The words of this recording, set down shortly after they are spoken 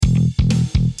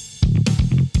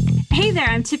Hey there,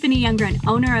 I'm Tiffany Youngren,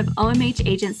 owner of OMH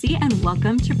Agency, and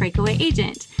welcome to Breakaway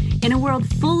Agent. In a world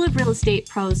full of real estate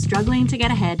pros struggling to get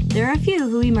ahead, there are a few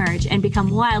who emerge and become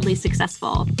wildly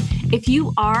successful. If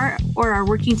you are or are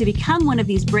working to become one of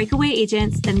these breakaway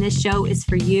agents, then this show is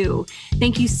for you.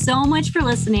 Thank you so much for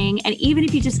listening. And even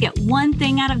if you just get one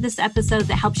thing out of this episode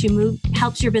that helps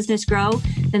your business grow,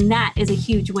 then that is a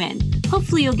huge win.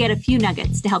 Hopefully you'll get a few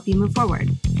nuggets to help you move forward.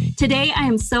 Today, I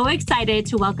am so excited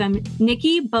to welcome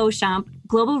Nicole Beauchamp,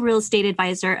 Global Real Estate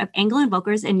Advisor of Engel &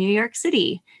 Volkers in New York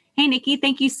City. Hey, Nicole,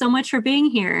 thank you so much for being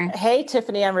here. Hey,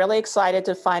 Tiffany, I'm really excited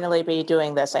to finally be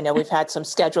doing this. I know we've had some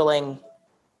scheduling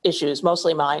issues,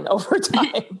 mostly mine, over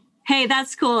time. Hey,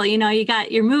 that's cool. You know,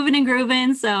 you're moving and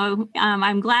grooving. So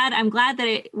I'm glad that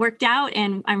it worked out,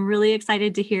 and I'm really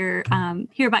excited to hear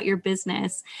about your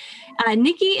business.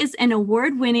 Nicole is an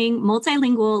award-winning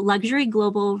multilingual luxury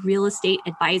global real estate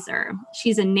advisor.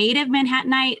 She's a native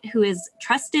Manhattanite who is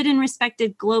trusted and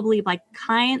respected globally by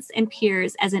clients and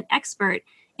peers as an expert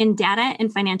in data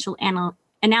and financial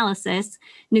analysis,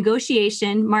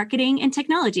 negotiation, marketing, and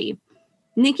technology.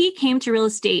 Nicole came to real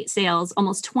estate sales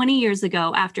almost 20 years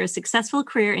ago after a successful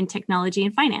career in technology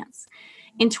and finance.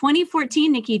 In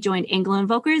 2014, Nicole joined Engel &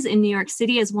 Volkers in New York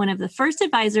City as one of the first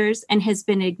advisors and has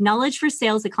been acknowledged for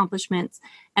sales accomplishments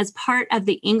as part of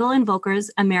the Engel & Volkers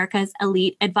America's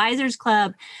Elite Advisors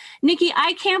Club. Nicole,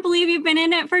 I can't believe you've been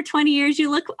in it for 20 years.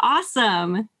 You look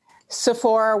awesome.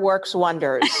 Sephora works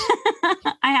wonders.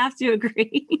 I have to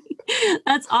agree.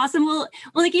 That's awesome. Well,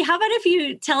 Nicole, how about if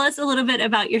you tell us a little bit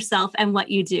about yourself and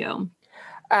what you do?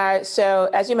 So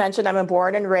as you mentioned, I'm a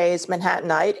born and raised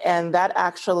Manhattanite, and that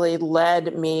actually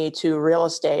led me to real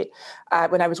estate.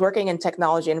 When I was working in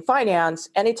technology and finance,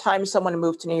 anytime someone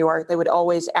moved to New York, they would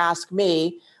always ask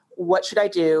me, what should I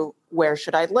do? Where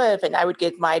should I live? And I would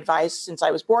give my advice. Since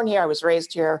I was born here, I was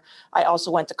raised here. I also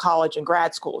went to college and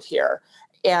grad school here.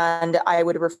 And I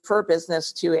would refer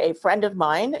business to a friend of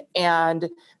mine, and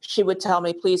she would tell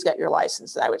me, please get your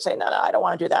license. And I would say, no, I don't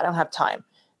want to do that. I don't have time.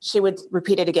 She would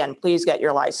repeat it again, please get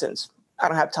your license. I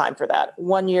don't have time for that.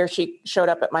 One year she showed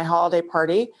up at my holiday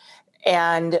party,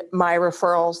 and my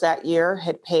referrals that year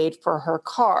had paid for her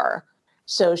car.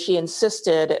 So she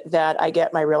insisted that I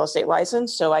get my real estate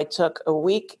license. So I took a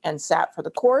week and sat for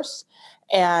the course.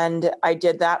 And I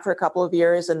did that for a couple of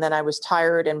years. And then I was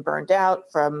tired and burned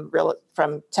out from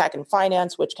tech and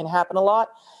finance, which can happen a lot,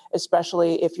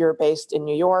 especially if you're based in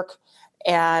New York.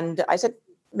 And I said,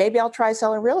 maybe I'll try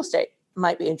selling real estate.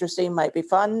 Might be interesting, might be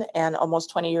fun. And almost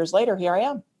 20 years later, here I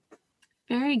am.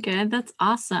 Very good. That's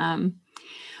awesome.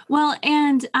 Well,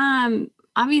 and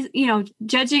obviously,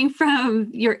 judging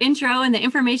from your intro and the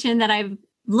information that I've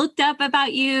looked up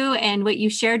about you and what you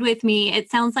shared with me, it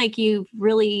sounds like you've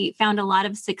really found a lot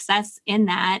of success in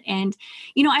that. And,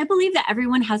 I believe that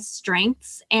everyone has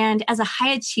strengths. And as a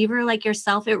high achiever like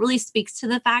yourself, it really speaks to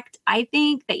the fact, I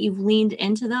think, that you've leaned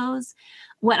into those,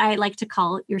 what I like to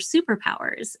call your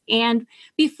superpowers. And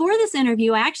before this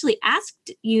interview, I actually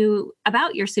asked you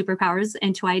about your superpowers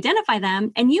and to identify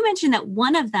them. And you mentioned that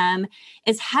one of them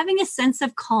is having a sense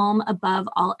of calm above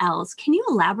all else. Can you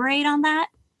elaborate on that?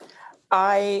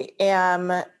 I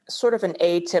am sort of an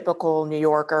atypical New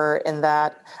Yorker in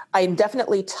that I'm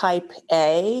definitely type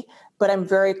A, but I'm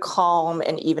very calm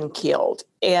and even keeled.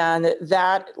 And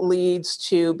that leads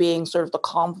to being sort of the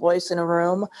calm voice in a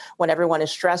room when everyone is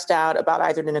stressed out about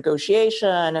either the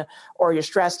negotiation, or you're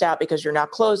stressed out because you're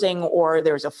not closing, or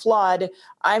there's a flood.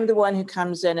 I'm the one who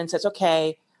comes in and says,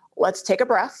 okay, let's take a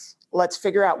breath. Let's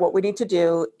figure out what we need to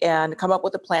do and come up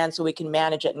with a plan so we can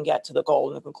manage it and get to the goal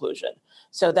and the conclusion.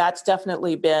 So that's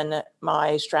definitely been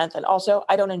my strength. And also,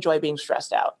 I don't enjoy being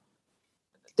stressed out.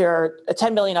 There are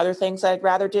 10 million other things I'd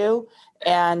rather do.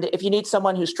 And if you need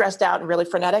someone who's stressed out and really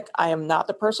frenetic, I am not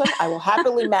the person. I will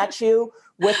happily match you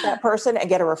with that person and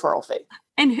get a referral fee.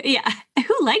 And yeah,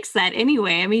 who likes that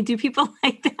anyway? I mean, do people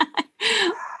like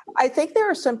that? I think there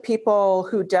are some people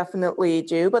who definitely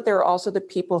do, but there are also the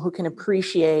people who can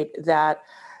appreciate that,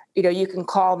 you can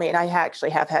call me, and I actually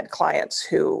have had clients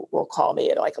who will call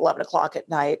me at like 11 o'clock at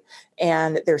night,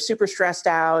 and they're super stressed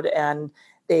out, and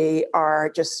they are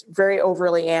just very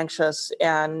overly anxious.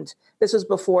 And this was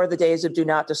before the days of do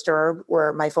not disturb,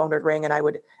 where my phone would ring and I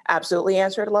would absolutely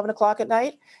answer at 11 o'clock at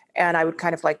night. And I would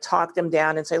kind of like talk them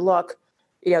down and say, look,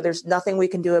 there's nothing we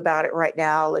can do about it right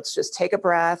now. Let's just take a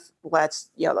breath.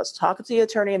 Let's talk to the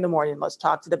attorney in the morning. Let's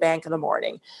talk to the bank in the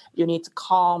morning. You need to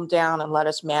calm down and let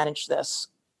us manage this.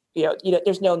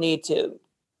 There's no need to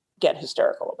get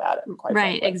hysterical about it. Quite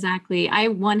right. frankly. Exactly. I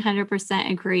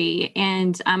 100% agree.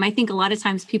 And I think a lot of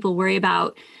times people worry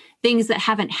about things that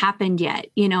haven't happened yet.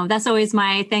 That's always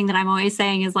my thing that I'm always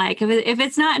saying is like, if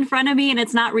it's not in front of me and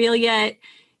it's not real yet,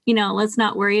 let's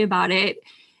not worry about it.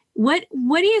 What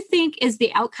do you think is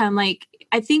the outcome? Like,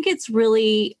 I think it's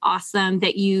really awesome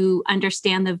that you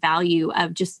understand the value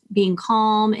of just being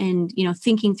calm and,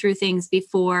 thinking through things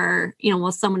before,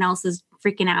 while someone else is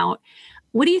freaking out.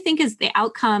 What do you think is the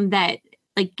outcome that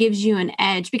like gives you an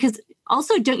edge? Because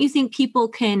also, don't you think people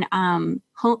can,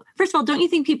 first of all, don't you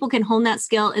think people can hone that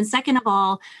skill? And second of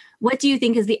all, what do you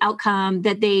think is the outcome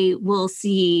that they will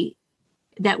see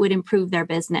that would improve their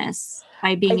business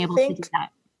by being able to do that?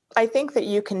 I think that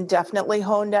you can definitely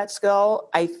hone that skill.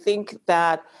 I think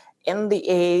that in the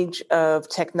age of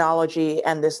technology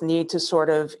and this need to sort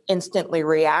of instantly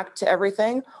react to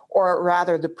everything, or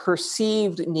rather the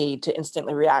perceived need to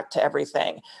instantly react to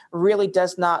everything, really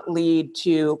does not lead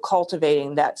to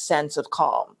cultivating that sense of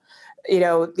calm.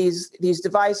 These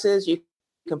devices, you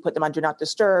can put them on Do Not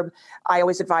Disturb. I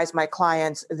always advise my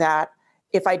clients that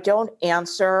if I don't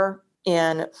answer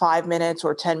in 5 minutes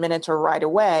or 10 minutes or right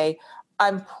away,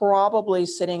 I'm probably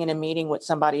sitting in a meeting with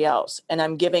somebody else and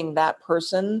I'm giving that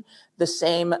person the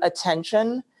same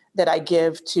attention that I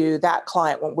give to that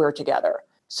client when we're together.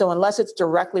 So unless it's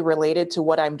directly related to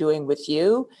what I'm doing with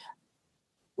you,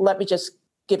 let me just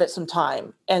give it some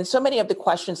time. And so many of the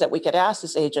questions that we could ask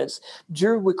as agents do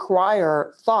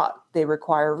require thought. They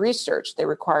require research. They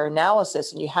require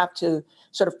analysis. And you have to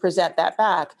sort of present that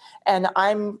back. And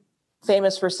I'm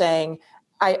famous for saying,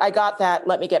 I got that.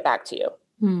 Let me get back to you.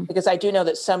 Because I do know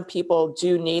that some people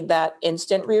do need that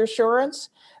instant reassurance.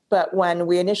 But when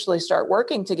we initially start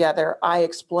working together, I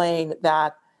explain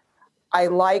that I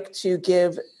like to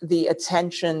give the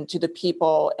attention to the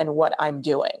people and what I'm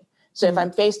doing. So if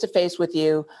I'm face to face with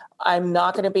you, I'm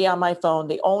not going to be on my phone.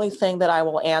 The only thing that I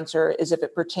will answer is if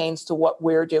it pertains to what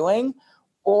we're doing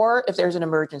or if there's an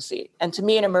emergency. And to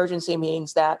me, an emergency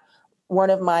means that one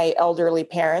of my elderly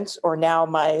parents or now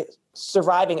my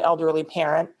surviving elderly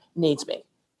parent needs me.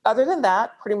 Other than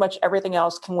that, pretty much everything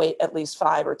else can wait at least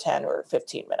 5 or 10 or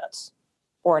 15 minutes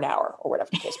or an hour or whatever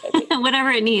the case may be.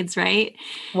 Whatever it needs, right?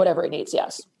 Whatever it needs,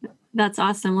 yes. That's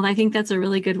awesome. Well, I think that's a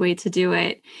really good way to do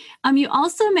it. You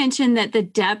also mentioned that the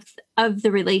depth of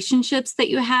the relationships that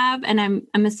you have, and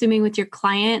I'm assuming with your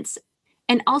clients,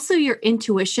 and also your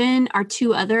intuition are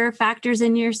two other factors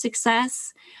in your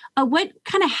success. What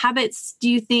kind of habits do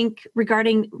you think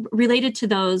related to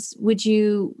those would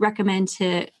you recommend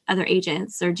to other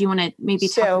agents? Or do you want to maybe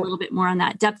talk a little bit more on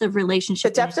that depth of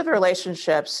relationships? The depth of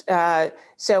relationships.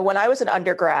 So when I was an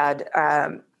undergrad,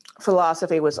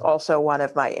 philosophy was also one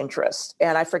of my interests.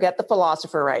 And I forget the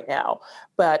philosopher right now,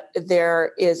 but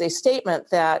there is a statement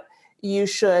that you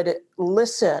should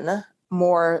listen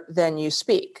more than you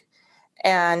speak.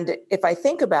 And if I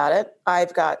think about it,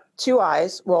 I've got 2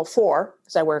 eyes, well, 4,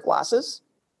 because I wear glasses.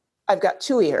 I've got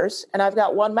 2 ears, and I've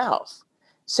got 1 mouth.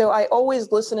 So I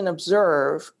always listen and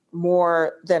observe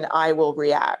more than I will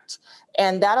react.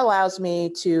 And that allows me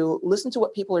to listen to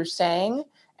what people are saying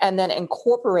and then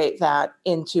incorporate that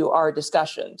into our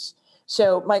discussions.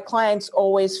 So my clients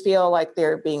always feel like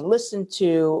they're being listened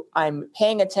to. I'm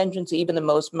paying attention to even the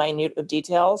most minute of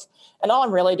details. And all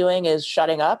I'm really doing is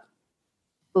shutting up,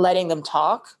 letting them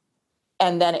talk,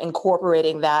 and then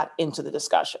incorporating that into the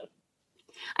discussion.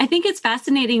 I think it's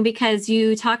fascinating because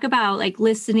you talk about like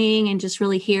listening and just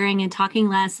really hearing and talking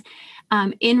less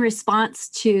in response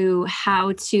to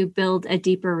how to build a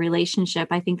deeper relationship.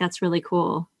 I think that's really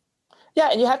cool. Yeah,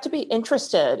 and you have to be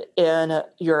interested in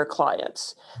your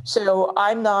clients. So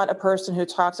I'm not a person who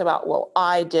talks about, well,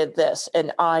 I did this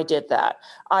and I did that.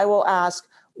 I will ask,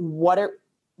 what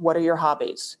are your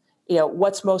hobbies?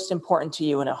 What's most important to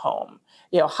you in a home?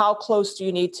 How close do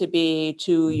you need to be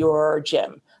to your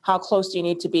gym? How close do you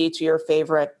need to be to your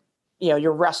favorite,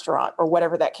 your restaurant or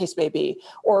whatever that case may be?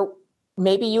 Or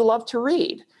maybe you love to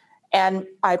read. And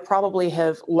I probably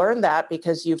have learned that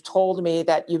because you've told me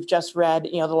that you've just read,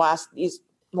 the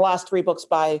last 3 books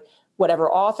by whatever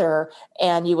author,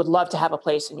 and you would love to have a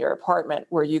place in your apartment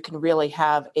where you can really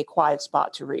have a quiet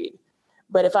spot to read.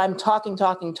 But if I'm talking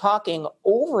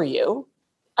over you,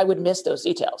 I would miss those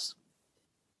details.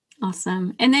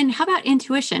 Awesome. And then how about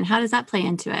intuition? How does that play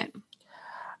into it?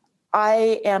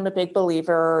 I am a big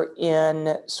believer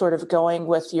in sort of going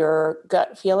with your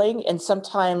gut feeling. And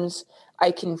sometimes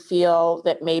I can feel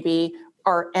that maybe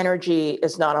our energy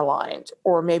is not aligned,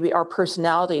 or maybe our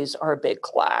personalities are a big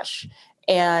clash.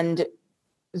 And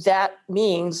that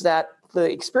means that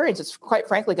the experience is quite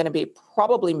frankly going to be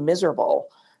probably miserable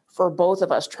for both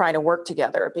of us trying to work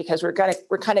together, because we're kind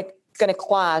of going to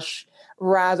clash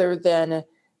rather than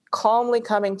calmly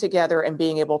coming together and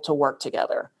being able to work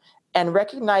together. and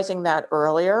recognizing that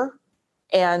earlier,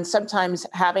 and sometimes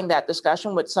having that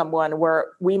discussion with someone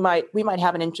where we might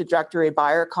have an introductory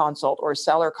buyer consult or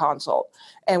seller consult,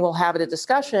 and we'll have a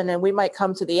discussion, and we might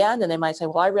come to the end and they might say,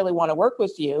 well, I really want to work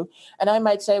with you. And I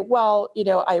might say, well,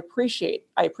 I appreciate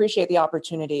the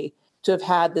opportunity to have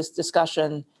had this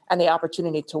discussion and the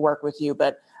opportunity to work with you,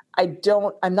 but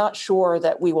I'm not sure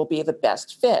that we will be the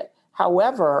best fit.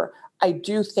 However, I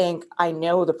do think I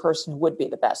know the person would be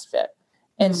the best fit.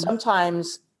 And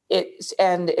sometimes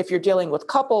and if you're dealing with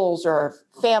couples or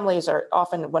families, or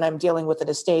often when I'm dealing with an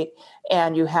estate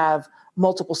and you have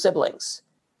multiple siblings,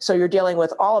 so you're dealing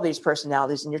with all of these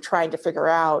personalities and you're trying to figure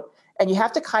out, and you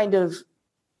have to kind of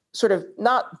sort of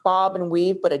not bob and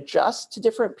weave, but adjust to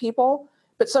different people.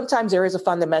 But sometimes there is a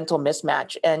fundamental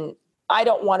mismatch, and I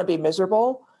don't want to be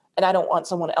miserable, and I don't want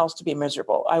someone else to be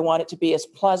miserable. I want it to be as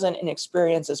pleasant an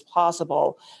experience as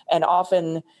possible. And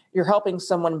often you're helping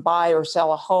someone buy or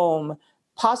sell a home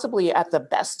possibly at the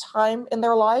best time in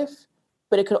their life,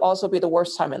 but it could also be the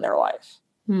worst time in their life.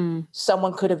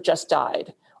 Someone could have just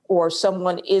died, or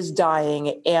someone is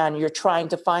dying, and you're trying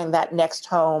to find that next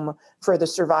home for the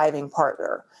surviving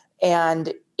partner.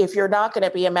 And if you're not going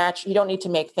to be a match, you don't need to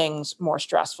make things more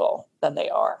stressful than they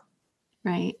are.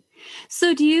 Right.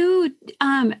 So do you,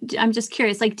 I'm just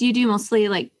curious, like, do you do mostly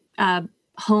like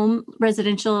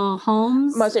residential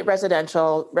homes? Mostly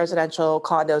residential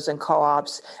condos and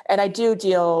co-ops. And I do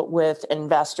deal with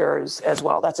investors as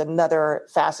well. That's another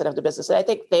facet of the business. And I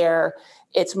think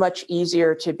it's much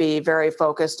easier to be very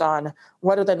focused on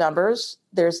what are the numbers.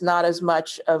 There's not as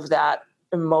much of that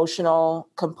emotional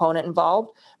component involved.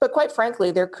 But quite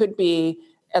frankly, there could be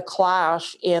a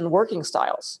clash in working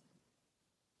styles.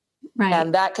 Right.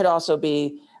 And that could also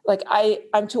be like,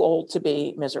 I'm too old to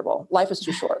be miserable. Life is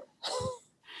too short.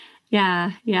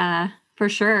 Yeah, for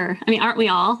sure. I mean, aren't we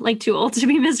all like too old to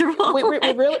be miserable? We really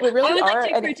I would are. like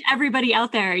to encourage everybody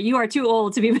out there. You are too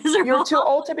old to be miserable. You're too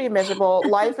old to be miserable.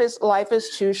 Life is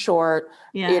too short.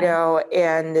 Yeah.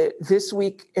 And this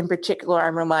week in particular,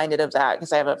 I'm reminded of that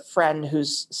because I have a friend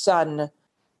whose son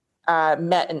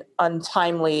met an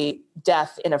untimely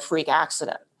death in a freak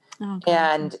accident. Oh, gosh,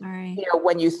 and I'm sorry.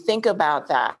 when you think about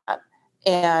that,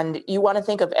 and you want to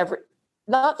think of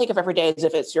not think of every day as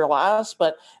if it's your last,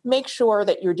 but make sure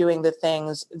that you're doing the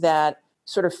things that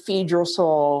sort of feed your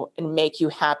soul and make you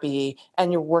happy,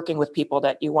 and you're working with people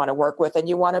that you want to work with, and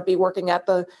you want to be working at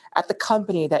the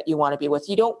company that you want to be with.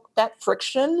 That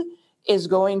friction is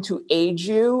going to age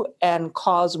you and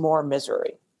cause more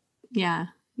misery. Yeah,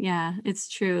 it's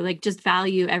true. Like, just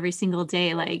value every single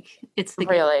day. Like, it's the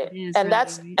really, it is, and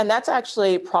right? that's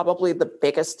actually probably the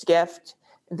biggest gift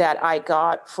that I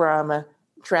got from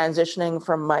transitioning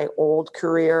from my old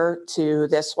career to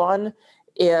this one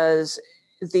is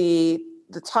the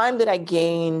time that I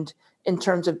gained in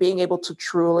terms of being able to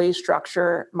truly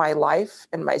structure my life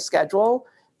and my schedule,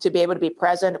 to be able to be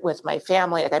present with my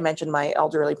family. Like I mentioned, my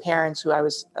elderly parents who I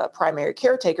was a primary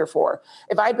caretaker for.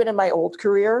 If I'd been in my old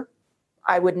career,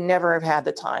 I would never have had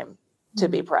the time to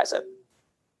be present.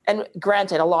 And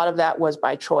granted, a lot of that was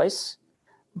by choice,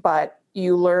 but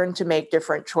you learn to make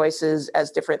different choices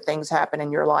as different things happen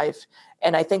in your life.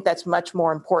 And I think that's much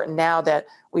more important now that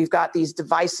we've got these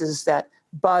devices that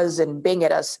buzz and bing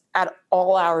at us at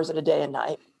all hours of the day and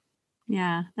night.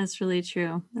 Yeah, that's really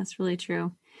true.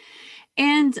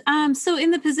 And so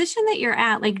in the position that you're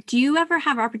at, like, do you ever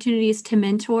have opportunities to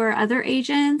mentor other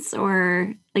agents,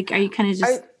 or like, are you kind of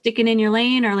just sticking in your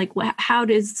lane, or like, how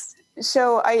does...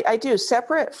 So I do.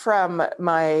 Separate from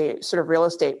my sort of real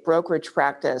estate brokerage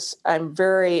practice, I'm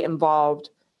very involved.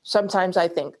 Sometimes I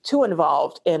think too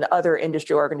involved in other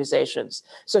industry organizations.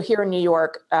 So here in New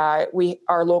York, our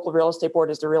local real estate board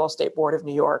is the Real Estate Board of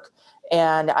New York.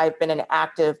 And I've been an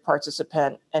active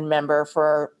participant and member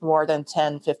for more than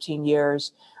 10, 15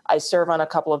 years. I serve on a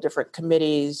couple of different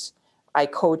committees. I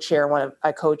co-chair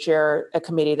a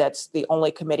committee that's the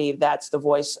only committee that's the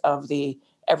voice of the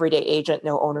everyday agent,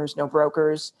 no owners, no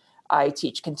brokers. I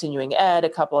teach continuing ed a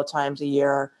couple of times a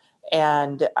year,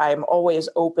 and I'm always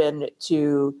open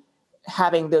to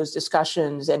having those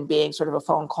discussions and being sort of a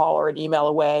phone call or an email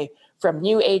away from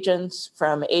new agents,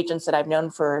 from agents that I've known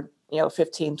for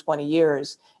 15, 20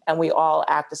 years. And we all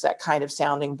act as that kind of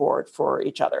sounding board for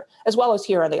each other. As well as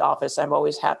here in the office, I'm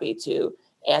always happy to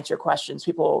answer questions.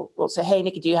 People will say, hey,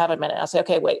 Nikki, do you have a minute? I'll say,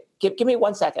 okay, wait, give me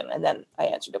 1 second. And then I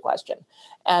answer the question.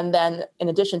 And then in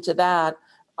addition to that,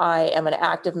 I am an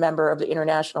active member of the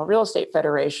International Real Estate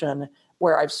Federation,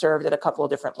 where I've served at a couple of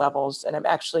different levels. And I'm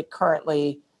actually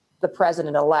currently the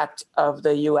president-elect of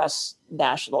the U.S.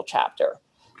 national chapter.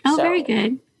 Oh, very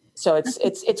good. So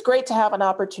it's great to have an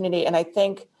opportunity. And I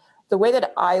think the way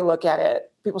that I look at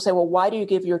it people say, well, why do you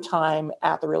give your time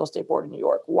at the real estate board in New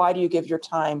York? Why do you give your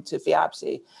time to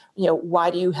FIAPSI? Why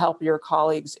do you help your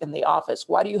colleagues in the office?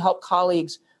 Why do you help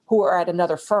colleagues who are at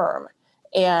another firm?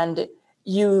 And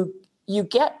you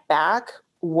get back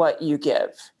what you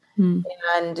give.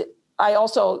 And I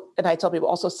tell people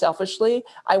also selfishly,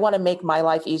 I want to make my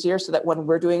life easier so that when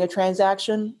we're doing a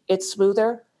transaction, it's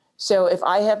smoother. So if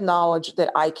I have knowledge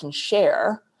that I can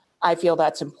share, I feel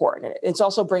that's important. It's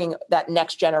also bringing that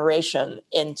next generation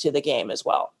into the game as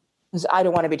well, because I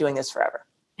don't want to be doing this forever.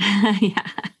 Yeah.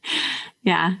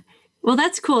 Yeah. Well,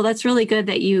 that's cool. That's really good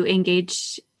that you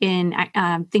engage in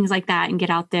things like that and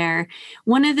get out there.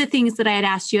 One of the things that I had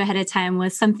asked you ahead of time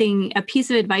was a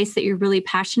piece of advice that you're really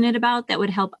passionate about that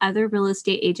would help other real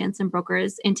estate agents and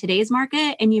brokers in today's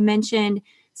market. And you mentioned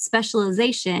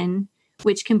specialization,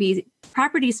 which can be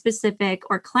property specific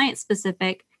or client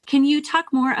specific. Can you talk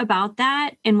more about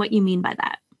that and what you mean by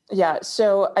that? Yeah.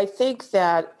 So I think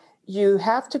that you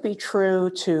have to be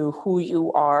true to who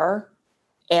you are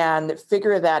and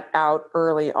figure that out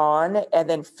early on, and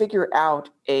then figure out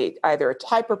either a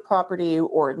type of property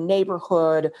or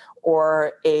neighborhood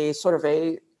or a sort of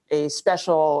a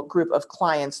special group of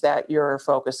clients that you're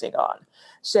focusing on.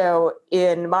 So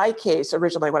in my case,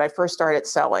 originally when I first started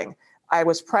selling, I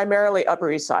was primarily Upper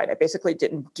East Side. I basically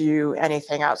didn't do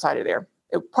anything outside of there.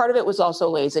 Part of it was also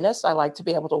laziness. I like to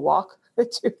be able to walk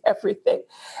to everything.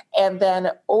 And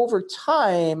then over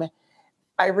time,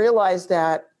 I realized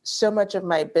that so much of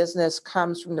my business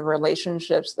comes from the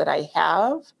relationships that I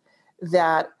have,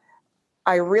 that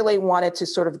I really wanted to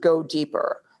sort of go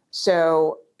deeper.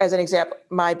 So as an example,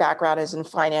 my background is in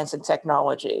finance and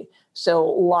technology. So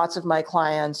lots of my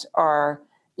clients are,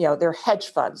 they're hedge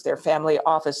funds, they're family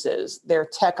offices, they're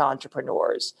tech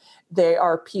entrepreneurs. They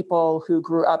are people who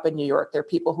grew up in New York. They're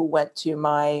people who went to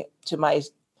my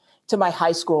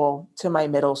high school, to my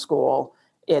middle school.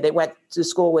 Yeah, they went to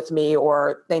school with me,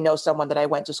 or they know someone that I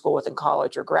went to school with in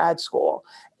college or grad school.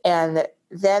 And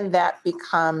then that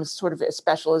becomes sort of a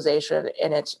specialization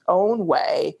in its own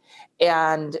way.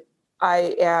 And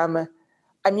I'm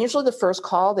usually the first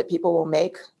call that people will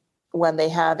make when they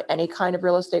have any kind of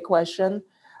real estate question.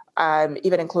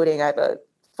 Even including, I have a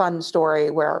fun story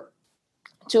where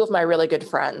two of my really good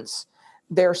friends,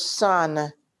 their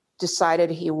son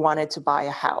decided he wanted to buy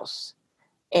a house.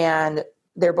 And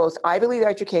they're both Ivy League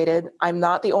educated. I'm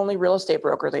not the only real estate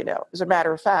broker they know. As a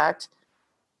matter of fact,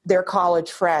 their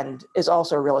college friend is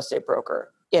also a real estate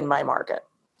broker in my market.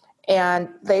 And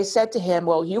they said to him,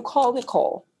 well, you call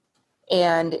Nicole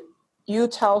and you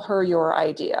tell her your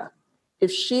idea.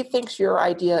 If she thinks your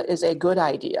idea is a good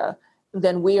idea,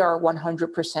 then we are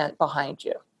 100% behind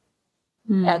you.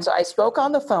 And so I spoke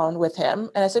on the phone with him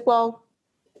and I said, well,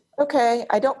 okay,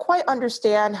 I don't quite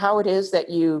understand how it is that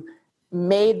you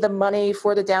made the money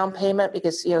for the down payment,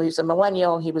 because he's a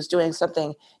millennial. He was doing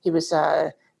something. He was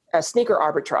a sneaker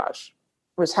arbitrage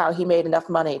was how he made enough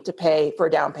money to pay for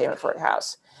a down payment for a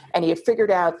house. And he had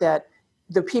figured out that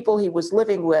the people he was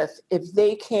living with, if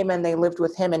they came and they lived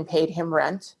with him and paid him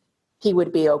rent, he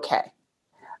would be okay.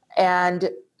 And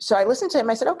so I listened to him.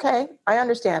 I said, okay, I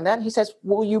understand that. And he says,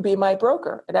 will you be my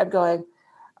broker? And I'm going,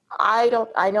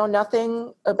 I know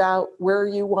nothing about where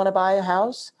you want to buy a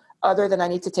house, other than I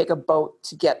need to take a boat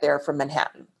to get there from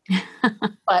Manhattan.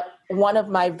 But one of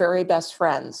my very best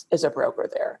friends is a broker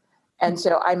there. And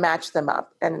so I matched them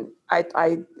up. And I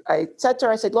said to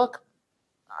her, I said, look,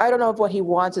 I don't know if what he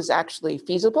wants is actually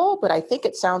feasible, but I think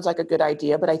it sounds like a good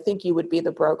idea, but I think you would be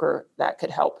the broker that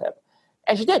could help him.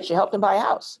 And she did. She helped him buy a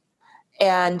house.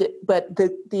 But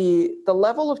the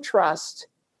level of trust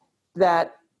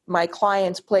that my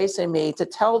clients place in me to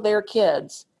tell their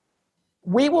kids,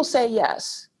 we will say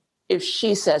yes if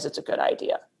she says it's a good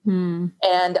idea.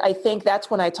 And I think that's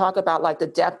when I talk about like the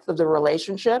depth of the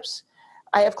relationships.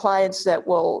 I have clients that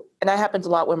will, and that happens a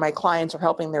lot when my clients are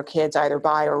helping their kids either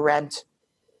buy or rent.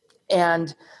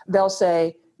 And they'll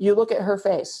say, you look at her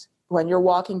face when you're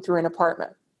walking through an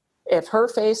apartment. If her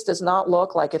face does not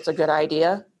look like it's a good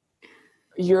idea,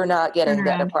 you're not getting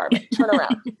that apartment. Turn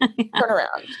around. Yeah. Turn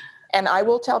around. And I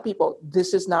will tell people,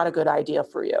 this is not a good idea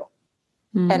for you.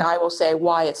 And I will say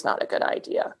why it's not a good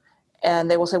idea.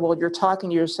 And they will say, well, you're talking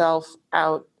yourself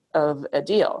out of a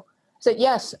deal. I said,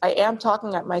 yes, I am talking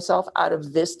myself out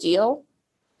of this deal,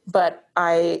 but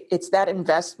it's that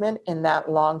investment in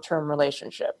that long-term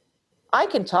relationship. I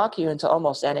can talk you into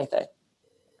almost anything.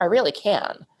 I really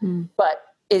can. But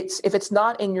if it's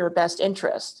not in your best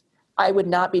interest, I would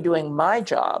not be doing my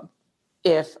job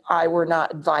if I were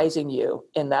not advising you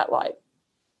in that light.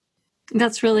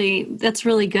 That's really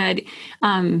good.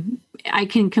 And I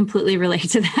can completely relate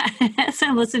to that. As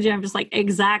I'm listening to you, I'm just like,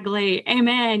 exactly.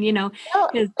 Amen. No,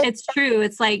 Because it's true.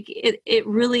 It's like, it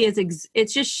really is.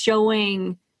 It's just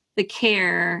showing the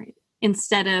care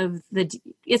instead of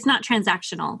it's not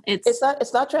transactional. it's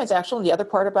not transactional. The other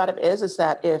part about it is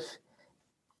that if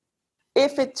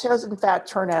it does in fact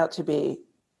turn out to be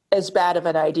as bad of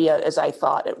an idea as I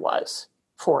thought it was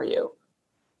for you,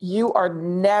 you are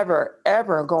never,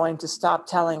 ever going to stop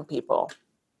telling people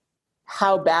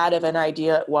how bad of an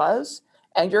idea it was.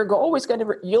 And you're always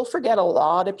you'll forget a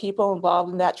lot of people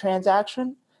involved in that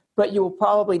transaction, but you will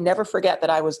probably never forget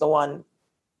that I was the one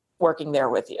working there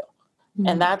with you. Mm-hmm.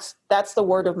 And that's the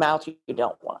word of mouth you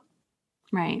don't want.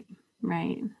 Right.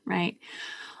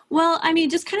 Well, I mean,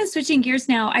 just kind of switching gears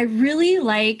now, I really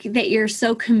like that you're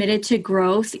so committed to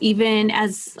growth, even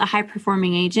as a high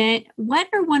performing agent. What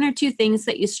are one or two things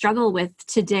that you struggle with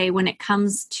today when it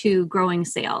comes to growing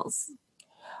sales?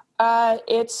 I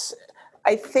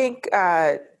think,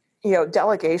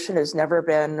 delegation has never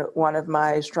been one of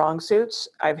my strong suits.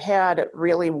 I've had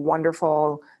really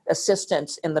wonderful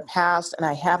assistants in the past, and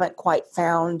I haven't quite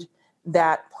found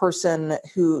that person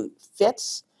who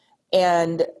fits.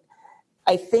 And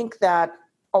I think that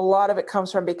a lot of it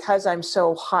comes from because I'm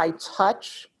so high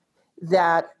touch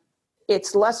that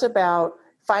it's less about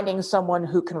finding someone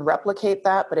who can replicate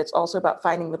that, but it's also about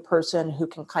finding the person who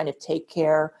can kind of take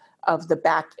care of the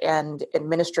back end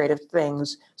administrative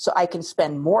things so I can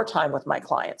spend more time with my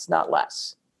clients, not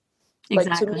less.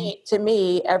 Exactly. But to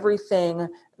me, everything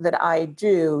that I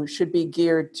do should be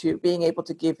geared to being able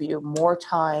to give you more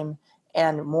time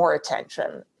and more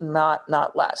attention, not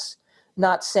less.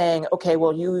 Not saying, okay,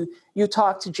 well, you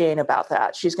talk to Jane about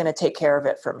that. She's going to take care of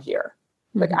it from here.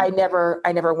 Like I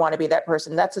never want to be that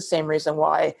person. That's the same reason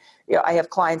why, I have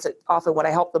clients that often when I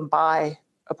help them buy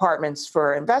apartments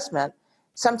for investment,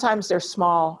 sometimes they're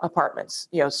small apartments,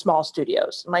 small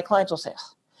studios. My clients will say,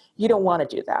 oh, you don't want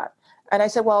to do that. And I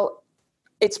said, well,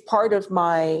 it's part of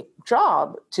my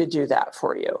job to do that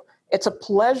for you. It's a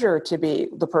pleasure to be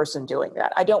the person doing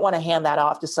that. I don't want to hand that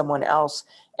off to someone else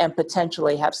and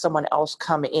potentially have someone else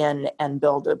come in and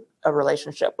build a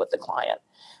relationship with the client.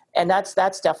 And that's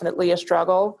definitely a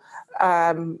struggle.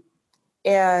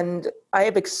 And I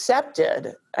have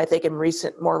accepted, I think in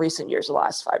more recent years, the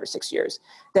last 5 or 6 years,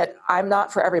 that I'm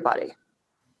not for everybody.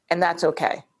 And that's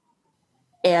okay.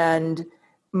 And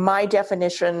my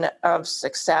definition of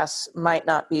success might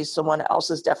not be someone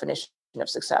else's definition of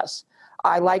success.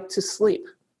 I like to sleep.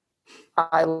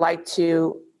 I like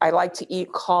to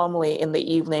eat calmly in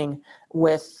the evening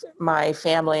with my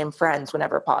family and friends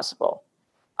whenever possible.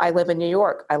 I live in New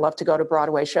York. I love to go to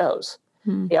Broadway shows.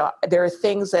 There are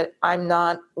things that I'm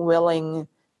not willing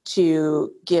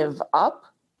to give up,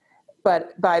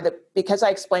 but because I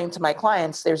explain to my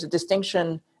clients, there's a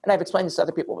distinction, and I've explained this to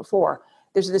other people before,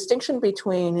 there's a distinction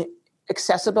between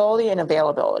accessibility and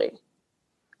availability.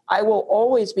 I will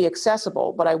always be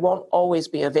accessible, but I won't always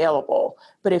be available.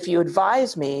 But if you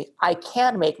advise me, I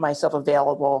can make myself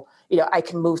available. I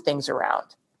can move things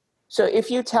around. So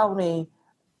if you tell me,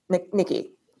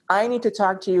 Nikki, I need to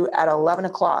talk to you at 11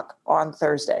 o'clock on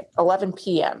Thursday, 11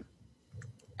 p.m.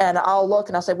 And I'll look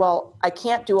and I'll say, well, I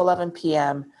can't do 11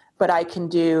 p.m., but I can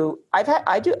do,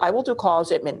 I will do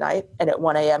calls at midnight and at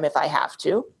 1 a.m. if I have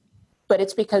to. But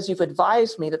it's because you've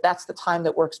advised me that that's the time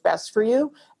that works best for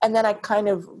you. And then I kind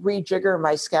of rejigger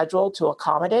my schedule to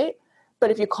accommodate.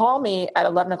 But if you call me at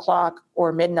 11 o'clock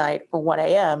or midnight or 1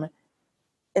 a.m.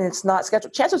 and it's not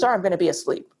scheduled, chances are I'm going to be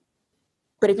asleep.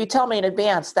 But if you tell me in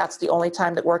advance, that's the only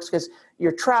time that works because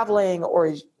you're traveling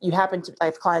or you happen to, I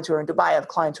have clients who are in Dubai, I have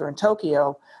clients who are in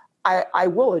Tokyo, I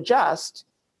will adjust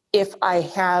if I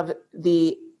have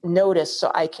the notice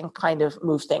so I can kind of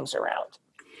move things around.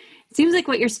 It seems like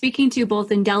what you're speaking to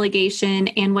both in delegation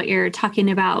and what you're talking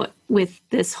about with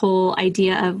this whole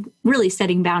idea of really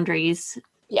setting boundaries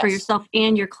for yourself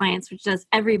and your clients, which does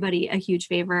everybody a huge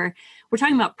favor. We're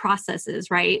talking about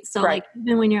processes, right? So like,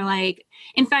 even when you're like,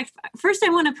 in fact, first I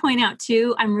want to point out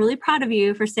too, I'm really proud of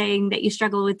you for saying that you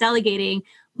struggle with delegating.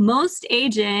 Most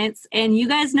agents, and you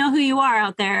guys know who you are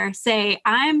out there, say,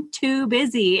 I'm too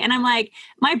busy. And I'm like,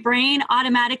 my brain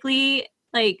automatically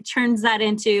like turns that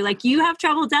into like, you have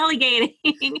trouble delegating.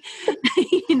 I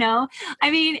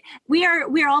mean, we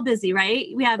are all busy, right?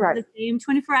 We have the same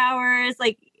 24 hours,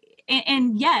 like,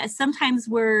 and yes, sometimes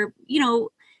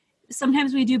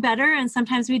sometimes we do better and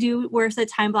sometimes we do worse at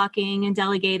time blocking and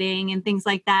delegating and things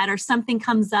like that, or something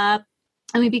comes up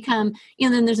and we become,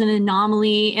 then there's an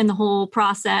anomaly in the whole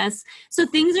process. So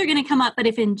things are going to come up. But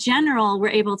if in general, we're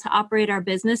able to operate our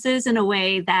businesses in a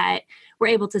way that we're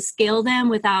able to scale them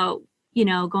without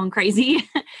going crazy.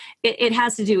 It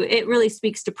has to do, it really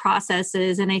speaks to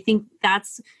processes. And I think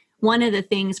that's one of the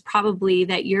things probably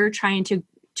that you're trying to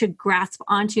grasp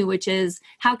onto, which is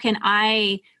how can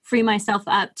I free myself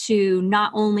up to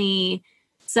not only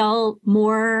sell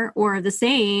more or the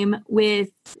same with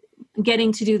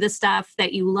getting to do the stuff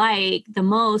that you like the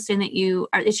most and that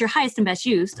it's your highest and best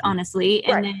use, honestly.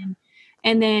 And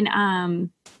Right.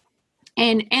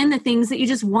 and the things that you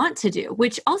just want to do,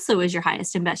 which also is your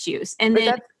highest and best use. And But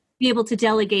then be able to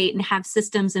delegate and have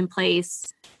systems in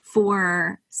place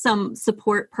for some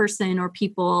support person or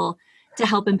people to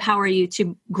help empower you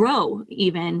to grow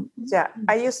even. Yeah,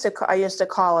 I used to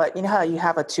call it, you know how you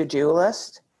have a to-do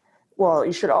list? Well,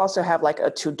 you should also have like a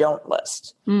to-don't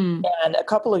list. Mm. And a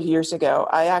couple of years ago,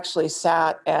 I actually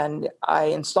sat and I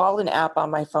installed an app on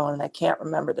my phone, and I can't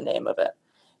remember the name of it.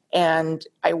 And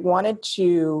I wanted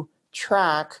to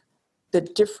track the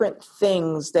different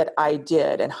things that I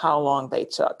did and how long they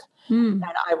took. Mm.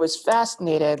 And I was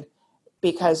fascinated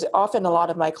because often a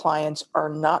lot of my clients are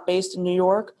not based in New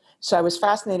York. So I was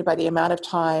fascinated by the amount of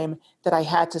time that I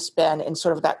had to spend in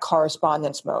sort of that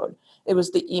correspondence mode. It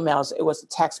was the emails, it was the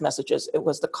text messages, it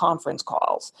was the conference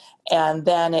calls. And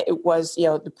then it was,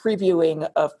 the previewing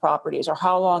of properties, or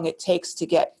how long it takes to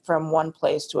get from one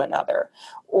place to another,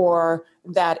 or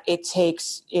that it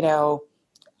takes,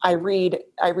 I read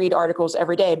articles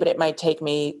every day, but it might take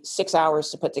me 6 hours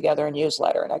to put together a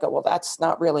newsletter. And I go, well, that's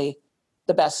not really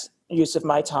the best use of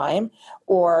my time.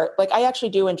 Or like, I actually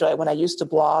do enjoy when I used to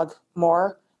blog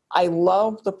more. I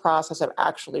love the process of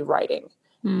actually writing.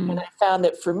 And I found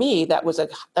that for me, that was a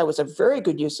very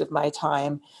good use of my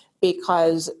time,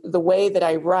 because the way that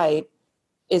I write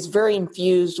is very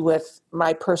infused with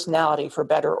my personality, for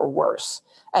better or worse.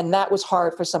 And that was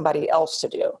hard for somebody else to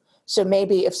do. So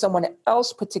maybe if someone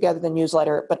else put together the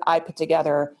newsletter, but I put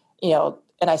together, and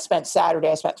I spent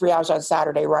 3 hours on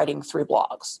Saturday writing 3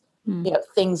 blogs,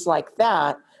 things like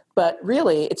that. But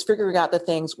really, it's figuring out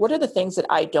what are the things that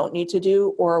I don't need to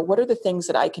do, or what are the things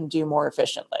that I can do more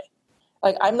efficiently?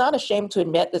 Like, I'm not ashamed to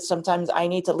admit that sometimes I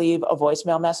need to leave a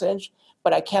voicemail message,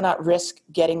 but I cannot risk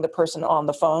getting the person on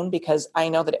the phone, because I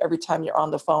know that every time you're on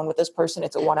the phone with this person,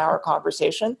 it's a 1-hour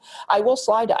conversation. I will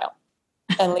slide dial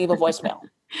and leave a voicemail.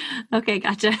 Okay,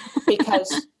 gotcha.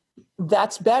 Because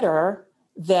that's better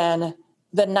than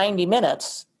the 90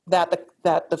 minutes that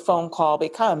the phone call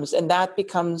becomes. And that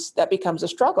becomes a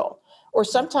struggle. Or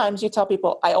sometimes you tell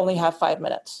people, I only have 5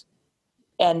 minutes.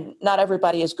 And not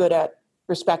everybody is good at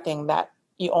respecting that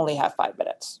you only have 5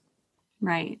 minutes.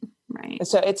 Right. And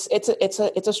so it's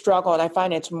a struggle, and I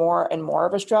find it's more and more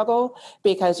of a struggle,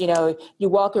 because you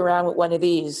walk around with one of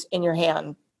these in your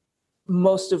hand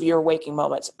most of your waking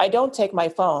moments. I don't take my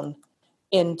phone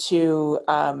into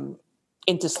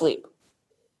sleep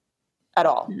at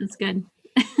all. That's good.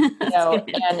 That's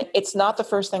good. And it's not the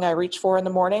first thing I reach for in the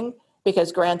morning,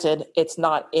 because granted,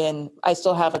 I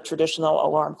still have a traditional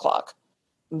alarm clock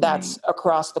that's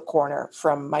across the corner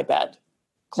from my bed,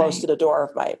 close to the door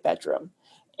of my bedroom.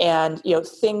 And,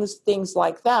 things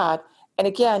like that. And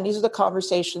again, these are the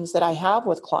conversations that I have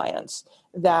with clients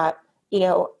that,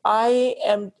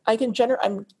 I'm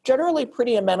generally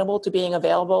pretty amenable to being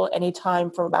available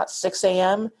anytime from about 6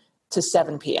 a.m. to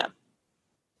 7 p.m.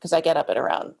 because I get up at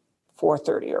around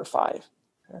 4:30 or 5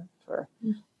 for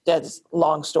that's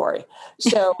long story.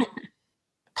 So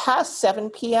past 7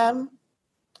 p.m.,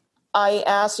 I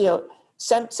ask,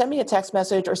 send me a text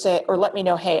message, or let me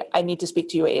know, hey, I need to speak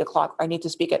to you at 8 o'clock, or I need to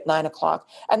speak at 9 o'clock.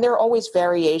 And there are always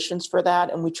variations for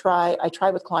that. And I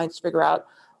try with clients to figure out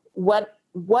what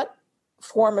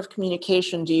form of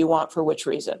communication do you want, for which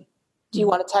reason? Do you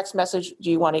want a text message? Do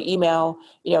you want an email?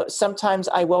 Sometimes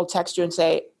I will text you and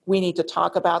say, we need to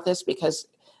talk about this, because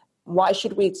why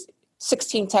should we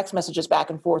 16 text messages back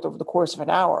and forth over the course of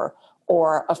an hour,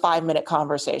 or a 5-minute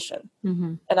conversation?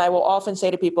 Mm-hmm. And I will often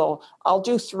say to people, I'll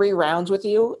do 3 rounds with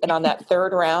you. And on that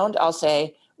 3rd round, I'll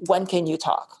say, when can you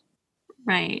talk?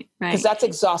 Right. Because that's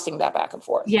exhausting, that back and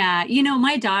forth. Yeah.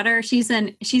 My daughter, she's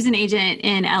an agent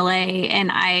in LA,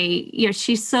 and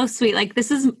she's so sweet. Like, this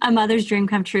is a mother's dream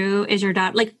come true, is your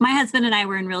daughter. Like, my husband and I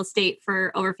were in real estate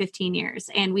for over 15 years,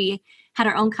 and we had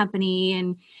our own company,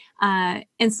 and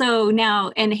so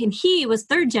now, and he was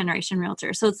 3rd generation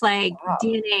realtor. So it's like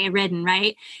DNA ridden,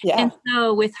 right? Yeah. And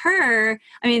so with her,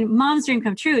 I mean, mom's dream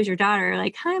come true is your daughter.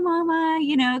 Like, hi, mama,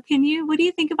 what do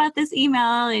you think about this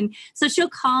email? And so she'll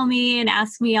call me and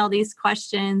ask me all these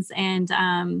questions. And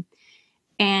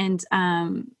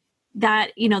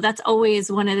that, that's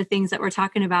always one of the things that we're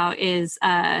talking about is,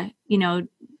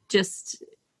 just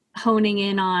honing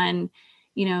in on,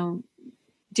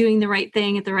 doing the right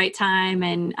thing at the right time,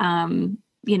 and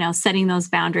setting those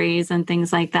boundaries and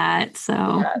things like that.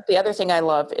 So the other thing I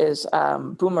love is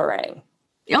Boomerang.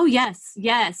 Oh, yes.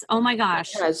 Yes. Oh my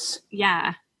gosh. Because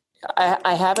yeah.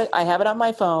 I have it. I have it on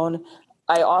my phone.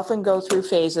 I often go through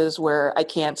phases where I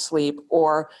can't sleep,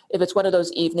 or if it's one of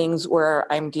those evenings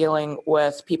where I'm dealing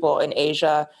with people in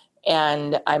Asia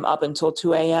and I'm up until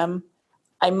 2 a.m.,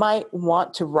 I might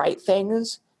want to write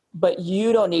things, but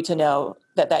you don't need to know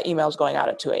that email is going out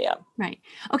at 2 a.m. Right.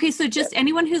 Okay. So just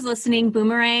anyone who's listening,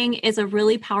 Boomerang is a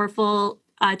really powerful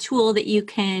tool that you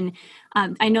can,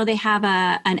 I know they have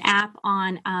an app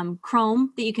on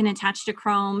Chrome that you can attach to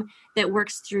Chrome that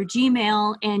works through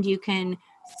Gmail, and you can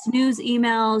snooze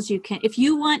emails. You can, if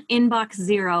you want inbox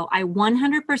zero, I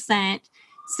 100%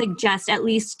 suggest at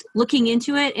least looking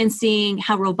into it and seeing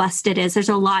how robust it is. There's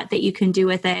a lot that you can do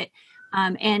with it.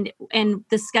 And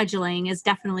the scheduling is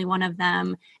definitely one of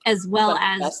them, as well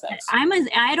as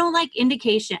I don't like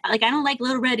indication. Like I don't like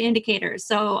little red indicators.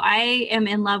 So I am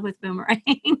in love with Boomerang.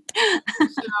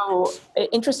 So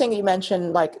interesting you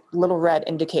mentioned like little red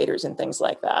indicators and things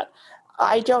like that.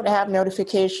 I don't have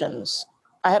notifications.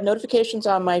 I have notifications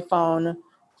on my phone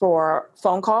for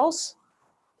phone calls,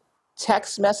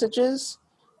 text messages,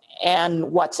 and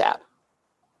WhatsApp.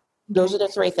 Those are the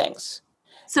three things.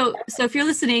 So if you're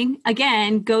listening,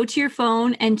 again, go to your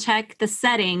phone and check the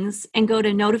settings and go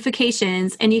to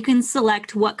notifications, and you can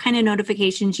select what kind of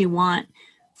notifications you want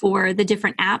for the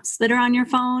different apps that are on your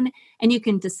phone, and you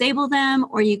can disable them,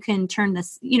 or you can turn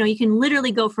this, you can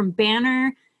literally go from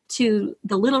banner to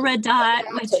the little red dot,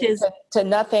 which is to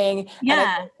nothing.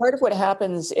 Yeah. And part of what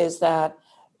happens is that,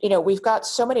 we've got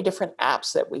so many different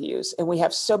apps that we use, and we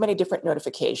have so many different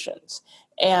notifications.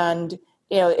 And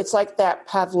it's like that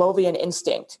Pavlovian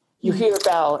instinct. You hear the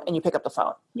bell and you pick up the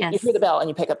phone. Yes. You hear the bell and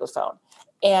you pick up the phone.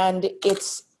 And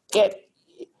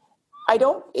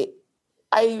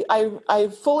I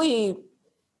fully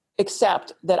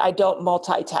accept that I don't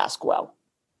multitask well.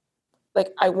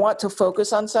 Like I want to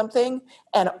focus on something,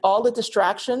 and all the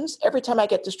distractions, every time I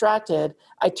get distracted,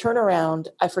 I turn around,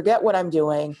 I forget what I'm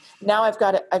doing. Now I've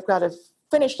got to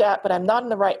finish that, but I'm not in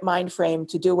the right mind frame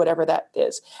to do whatever that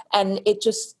is. And it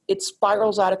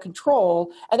spirals out of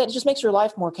control, and it just makes your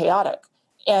life more chaotic,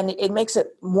 and it makes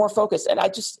it more focused. And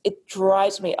it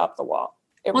drives me up the wall.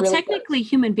 Technically,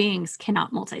 human beings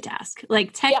cannot multitask.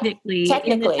 Like technically,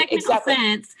 in the technical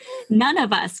sense, none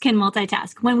of us can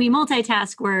multitask. When we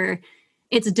multitask,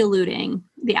 it's diluting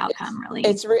the outcome, really.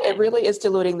 It really is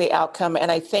diluting the outcome. And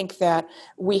I think that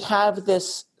we have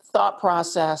this thought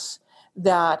process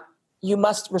that you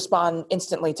must respond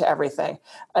instantly to everything.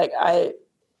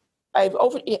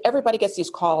 Everybody gets these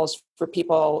calls for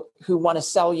people who want to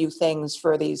sell you things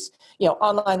for these,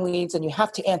 online leads, and you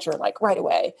have to answer like right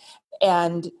away.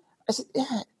 And I said,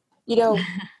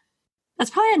 that's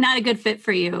probably not a good fit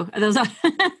for you. Those are,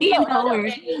 it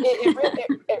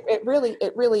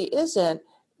really isn't,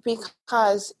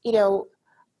 because,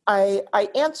 I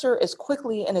answer as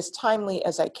quickly and as timely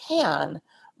as I can.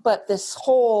 But this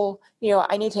whole,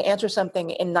 I need to answer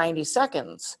something in 90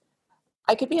 seconds.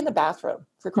 I could be in the bathroom,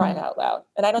 for crying out loud.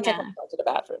 And I don't take my phone to the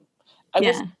bathroom. I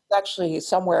was actually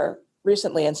somewhere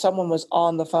recently, and someone was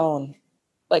on the phone,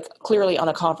 like clearly on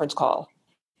a conference call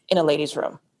in a ladies'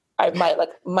 room.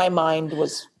 My mind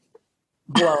was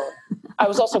blown. I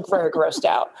was also very grossed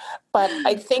out. But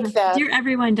I think that dear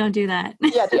everyone, don't do that.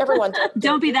 Yeah, dear everyone,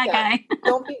 don't be that guy.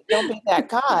 Don't be that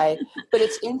guy. But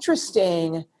it's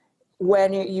interesting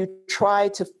when you try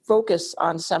to focus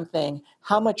on something,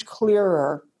 how much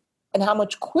clearer and how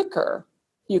much quicker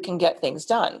you can get things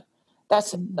done.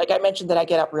 That's, like I mentioned, that I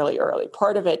get up really early.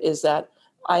 Part of it is that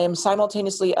I am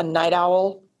simultaneously a night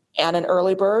owl and an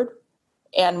early bird,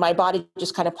 and my body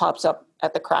just kind of pops up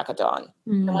at the crack of dawn.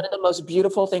 And one of the most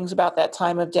beautiful things about that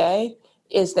time of day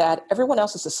is that everyone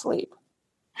else is asleep.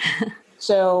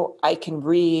 So I can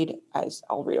read,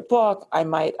 I'll read a book. I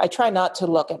try not to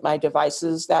look at my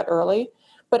devices that early,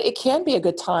 but it can be a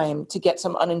good time to get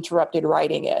some uninterrupted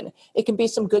writing in. It can be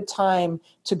some good time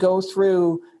to go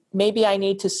through, maybe I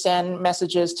need to send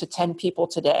messages to 10 people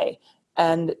today.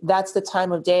 And that's the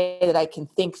time of day that I can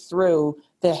think through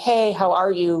the, hey, how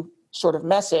are you sort of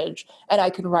message, and I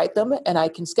can write them and I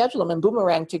can schedule them in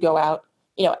Boomerang to go out,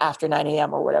 after 9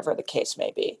 a.m. or whatever the case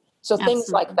may be. So things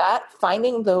like that,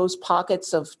 finding those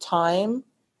pockets of time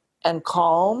and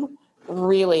calm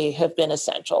really have been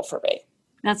essential for me.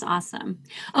 That's awesome.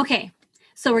 Okay.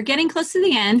 So we're getting close to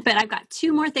the end, but I've got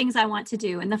two more things I want to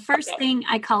do. And the first thing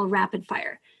I call rapid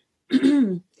fire.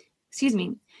 Excuse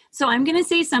me. So I'm going to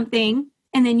say something,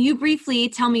 and then you briefly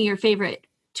tell me your favorite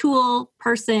tool,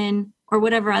 person, or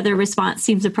whatever other response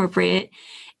seems appropriate.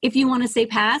 If you want to say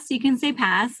pass, you can say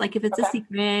pass. Like if it's a Okay.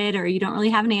 secret or you don't really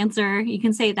have an answer, you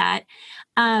can say that.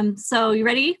 So you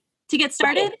ready to get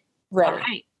started? Ready. All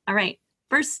right. All right.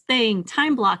 First thing,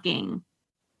 time blocking.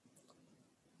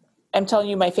 I'm telling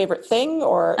you my favorite thing,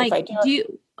 or if Like, I do do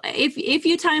you, if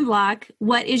you time block,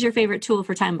 what is your favorite tool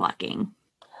for time blocking?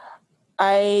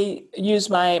 I use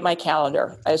my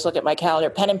calendar. I just look at my calendar,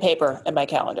 pen and paper, and my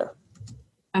calendar.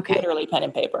 Okay. Literally pen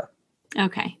and paper.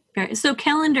 Okay. So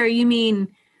calendar, you mean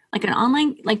like an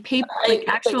online, like paper, like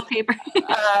actual paper,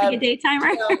 like a day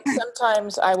timer?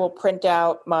 Sometimes I will print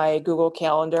out my Google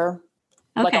Calendar.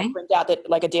 Like I'll Okay. print out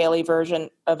like a daily version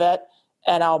of it,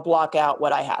 and I'll block out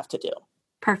what I have to do.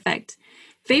 Perfect.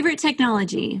 Favorite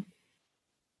technology?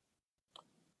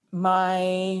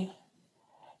 I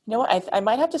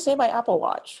might have to say my Apple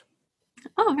Watch.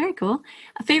 Oh, very cool.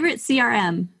 A favorite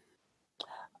CRM?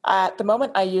 At the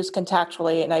moment, I use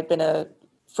Contactually, and I've been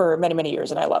for many, many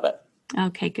years, and I love it.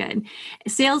 Okay, good.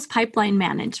 Sales pipeline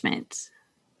management.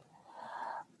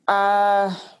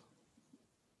 I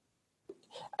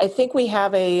think we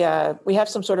have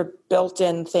some sort of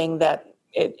built-in thing that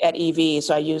at EV,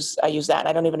 so I use that. And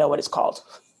I don't even know what it's called.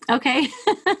 Okay.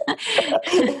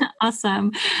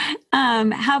 Awesome.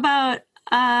 How about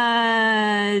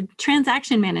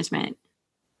transaction management?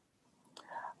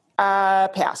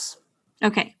 Pass.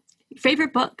 Okay.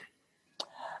 Favorite book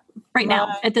right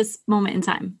now at this moment in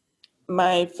time?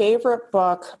 My favorite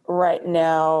book right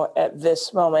now at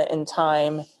this moment in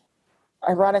time,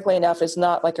 ironically enough, is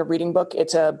not like a reading book.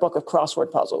 It's a book of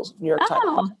crossword puzzles, New York Times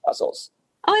crossword puzzles.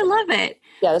 Oh, I love it.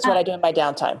 Yeah, that's what I do in my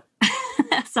downtime.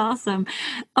 That's awesome.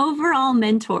 Overall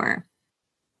mentor.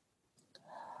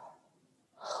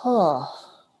 Huh.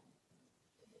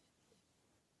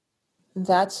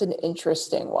 That's an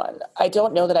interesting one. I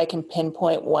don't know that I can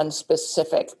pinpoint one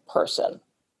specific person.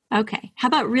 Okay. How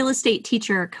about real estate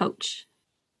teacher or coach?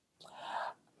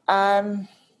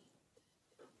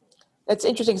 It's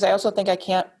interesting because I also think I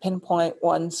can't pinpoint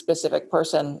one specific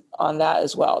person on that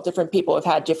as well. Different people have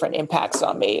had different impacts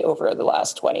on me over the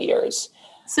last 20 years.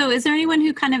 So is there anyone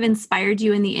who kind of inspired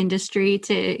you in the industry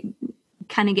to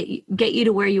kind of get you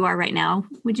to where you are right now,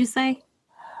 would you say?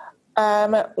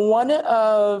 One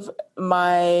of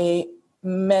my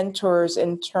mentors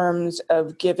in terms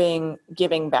of giving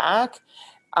back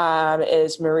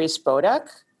is Marie Spodek,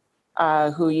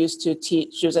 who used to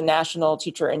teach. She was a national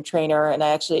teacher and trainer, and I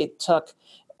actually took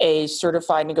a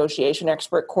certified negotiation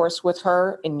expert course with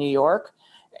her in New York,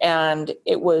 and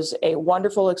it was a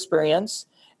wonderful experience.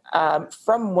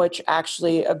 From which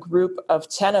actually a group of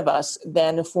 10 of us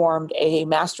then formed a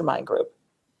mastermind group.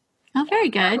 Oh, very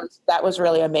good. That was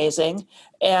really amazing.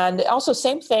 And also,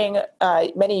 same thing,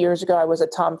 many years ago, I was a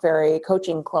Tom Ferry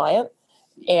coaching client.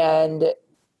 And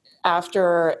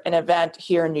after an event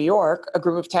here in New York, a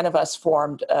group of 10 of us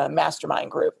formed a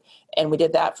mastermind group. And we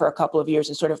did that for a couple of years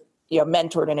and sort of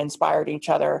mentored and inspired each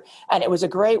other. And it was a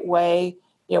great way.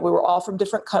 We were all from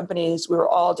different companies. We were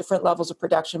all different levels of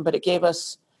production, but it gave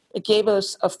us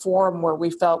a forum where we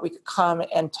felt we could come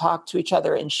and talk to each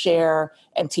other and share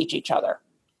and teach each other.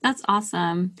 That's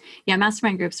awesome. Yeah,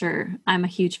 mastermind groups I'm a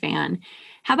huge fan.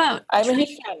 How about I'm a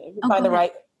huge fan if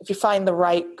you find the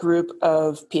right group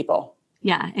of people.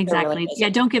 Yeah, exactly. Really yeah,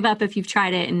 don't give up if you've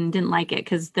tried it and didn't like it,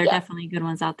 because there are definitely good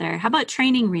ones out there. How about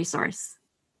training resource?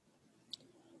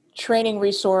 Training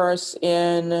resource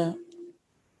in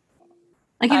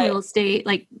like in real estate,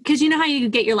 like, because you know how you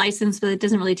get your license, but it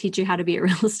doesn't really teach you how to be a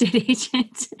real estate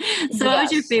agent. So what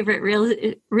was your favorite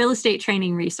real estate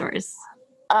training resource?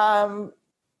 I've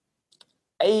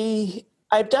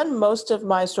done most of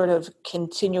my sort of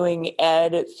continuing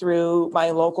ed through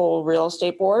my local real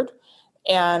estate board.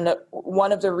 And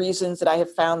one of the reasons that I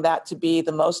have found that to be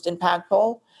the most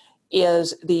impactful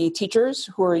is the teachers,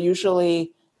 who are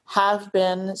usually have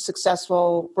been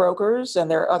successful brokers, and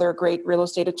there are other great real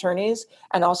estate attorneys,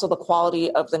 and also the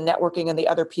quality of the networking and the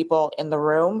other people in the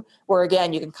room, where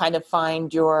again, you can kind of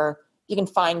find your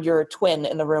twin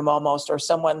in the room almost, or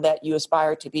someone that you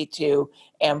aspire to be to,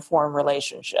 and form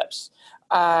relationships.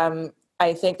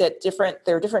 I think that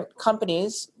there are different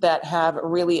companies that have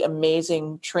really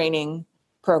amazing training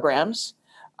programs.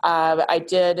 I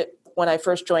did, when I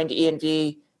first joined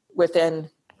E&V,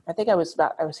 I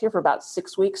was here for about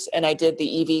 6 weeks, and I did the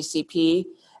EVCP,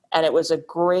 and it was a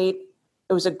great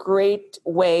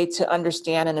way to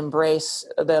understand and embrace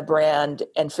the brand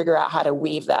and figure out how to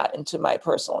weave that into my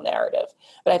personal narrative.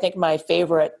 But I think my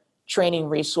favorite training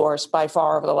resource by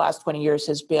far over the last 20 years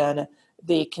has been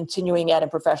the continuing ed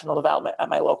and professional development at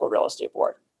my local real estate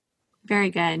board. Very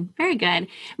good. Very good.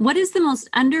 What is the most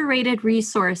underrated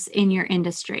resource in your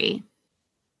industry?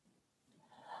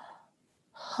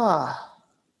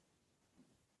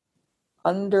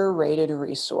 Underrated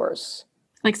resource.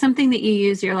 Like something that you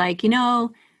use, you're like,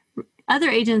 other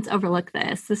agents overlook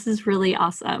this. This is really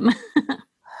awesome.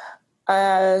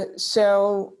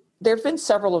 So there have been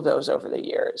several of those over the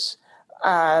years.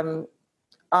 Um,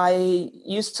 I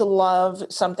used to love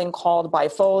something called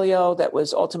Bifolio that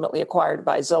was ultimately acquired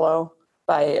by Zillow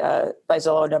by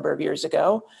Zillow a number of years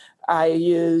ago. I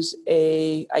use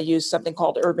something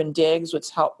called Urban Digs,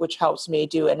 which helps me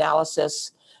do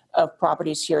analysis of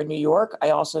properties here in New York. I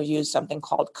also use something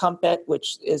called Compet,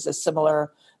 which is a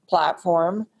similar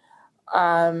platform.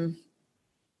 I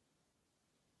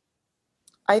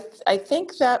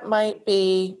think that might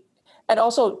be, and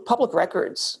also public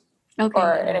records Okay.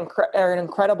 are an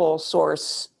incredible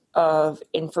source of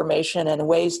information and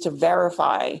ways to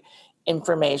verify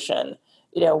information.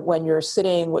 When you're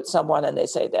sitting with someone and they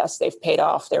say, yes, they've paid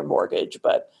off their mortgage,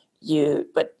 but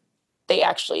they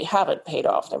actually haven't paid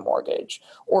off their mortgage,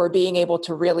 or being able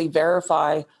to really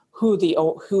verify who the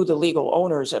legal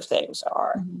owners of things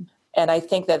are. Mm-hmm. And I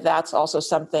think that that's also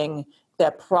something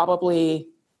that probably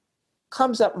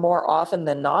comes up more often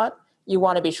than not. You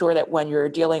want to be sure that when you're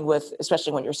dealing with,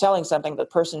 especially when you're selling something, the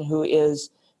person who is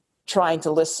trying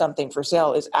to list something for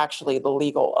sale is actually the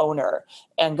legal owner.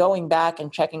 And going back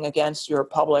and checking against your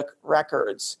public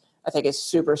records, I think is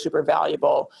super, super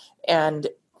valuable. And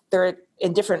they're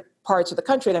in different parts of the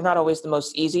country. They're not always the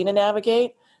most easy to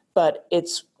navigate, but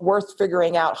it's worth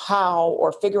figuring out how,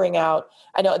 or figuring out,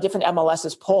 I know different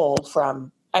MLSs pull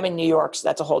from, I'm in New York, so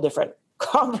that's a whole different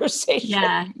conversation.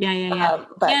 Yeah. And yes.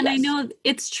 I know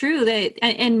it's true that,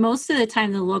 and most of the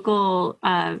time the local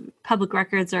public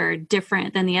records are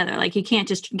different than the other. Like you can't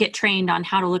just get trained on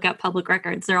how to look up public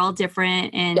records. They're all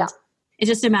different, and it's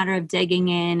just a matter of digging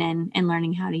in and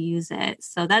learning how to use it.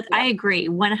 So I agree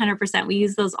 100%. We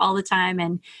use those all the time,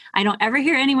 and I don't ever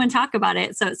hear anyone talk about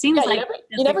it. So it seems like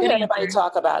you never hear anybody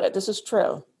talk about it. This is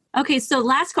true. Okay. So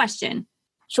last question.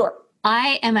 Sure.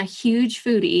 I am a huge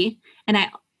foodie, and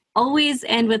I always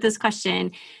end with this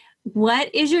question.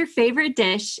 What is your favorite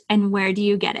dish and where do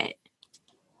you get it?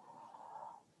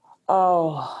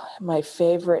 Oh, my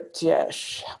favorite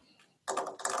dish.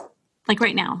 Like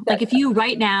right now. Like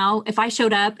if I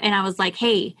showed up and I was like,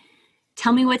 hey,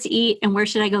 tell me what to eat and where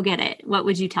should I go get it? What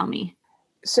would you tell me?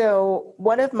 So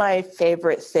one of my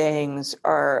favorite things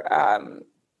are,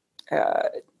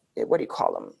 what do you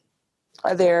call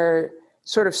them? They're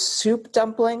sort of soup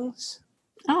dumplings.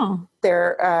 Oh.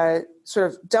 They're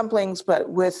sort of dumplings, but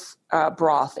with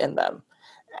broth in them.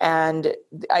 And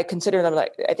I consider them I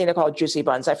think they're called juicy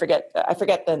buns. I forget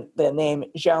the name,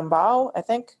 jianbao, I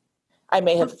think. I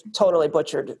may have totally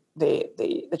butchered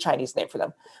the Chinese name for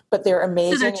them, but they're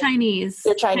amazing. So they're Chinese.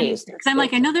 They're Chinese. Because I'm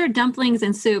like, I know there are dumplings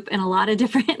and soup and a lot of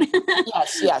different.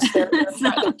 Yes. They're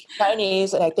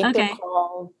Chinese, and I think they're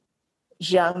called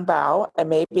jianbao. I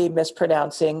may be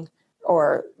mispronouncing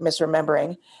or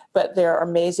misremembering, but they're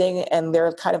amazing, and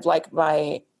they're kind of like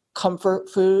my comfort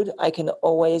food. I can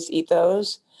always eat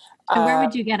those. And where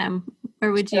would you get them?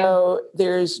 Where would you? So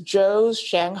there's Joe's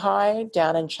Shanghai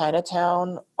down in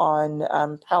Chinatown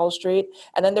on Powell Street,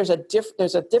 and then there's a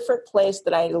different place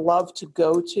that I love to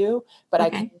go to, but I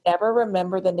can never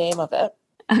remember the name of it.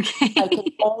 Okay. I can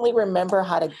only remember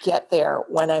how to get there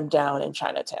when I'm down in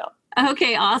Chinatown.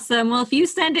 Okay, awesome. Well, if you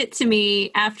send it to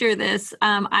me after this,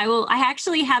 I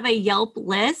actually have a Yelp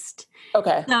list.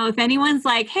 Okay. So if anyone's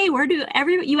like, hey,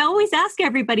 you always ask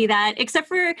everybody that, except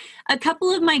for a couple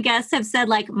of my guests have said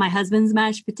like my husband's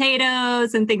mashed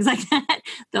potatoes and things like that.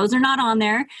 Those are not on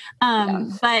there.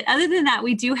 But other than that,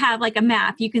 we do have like a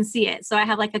map. You can see it. So I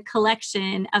have like a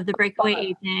collection of the Breakaway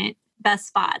Agent best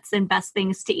spots and best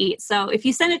things to eat. So if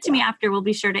you send it to me after, we'll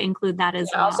be sure to include that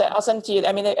as well. I'll send it to you.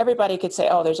 I mean, everybody could say,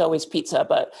 oh, there's always pizza,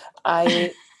 but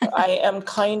I am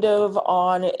kind of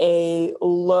on a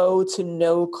low to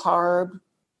no carb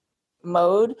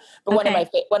mode. But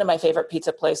one of my favorite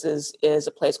pizza places is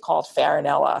a place called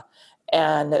Farinella,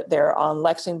 and they're on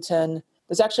Lexington.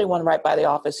 There's actually one right by the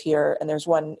office here, and there's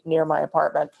one near my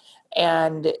apartment.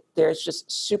 And there's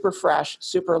just super fresh,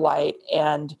 super light,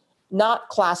 and not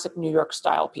classic New York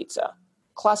style pizza.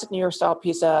 Classic New York style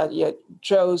pizza,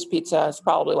 Joe's Pizza is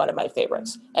probably one of my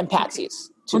favorites, and Patsy's.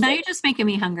 Well, now you're just making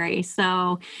me hungry.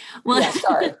 So,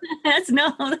 sorry.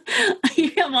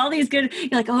 You have all these good.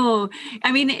 You're like, oh,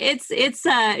 I mean, it's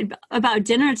about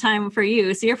dinner time for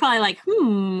you. So you're probably like,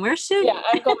 what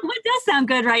does sound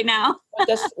good right now?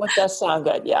 What does sound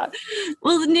good? Yeah.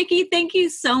 Well, Nikki, thank you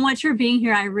so much for being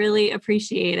here. I really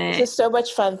appreciate it. This is so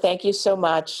much fun. Thank you so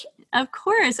much. Of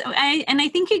course. And I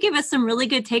think you give us some really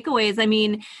good takeaways. I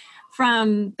mean,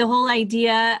 from the whole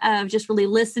idea of just really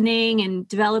listening and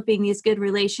developing these good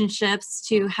relationships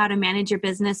to how to manage your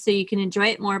business so you can enjoy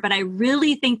it more. But I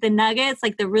really think the nuggets,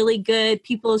 like the really good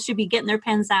people should be getting their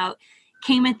pens out,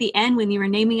 came at the end when you were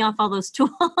naming off all those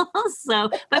tools. So,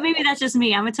 but maybe that's just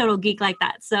me. I'm a total geek like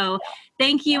that. So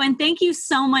thank you. And thank you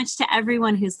so much to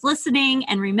everyone who's listening.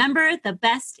 And remember, the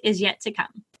best is yet to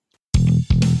come.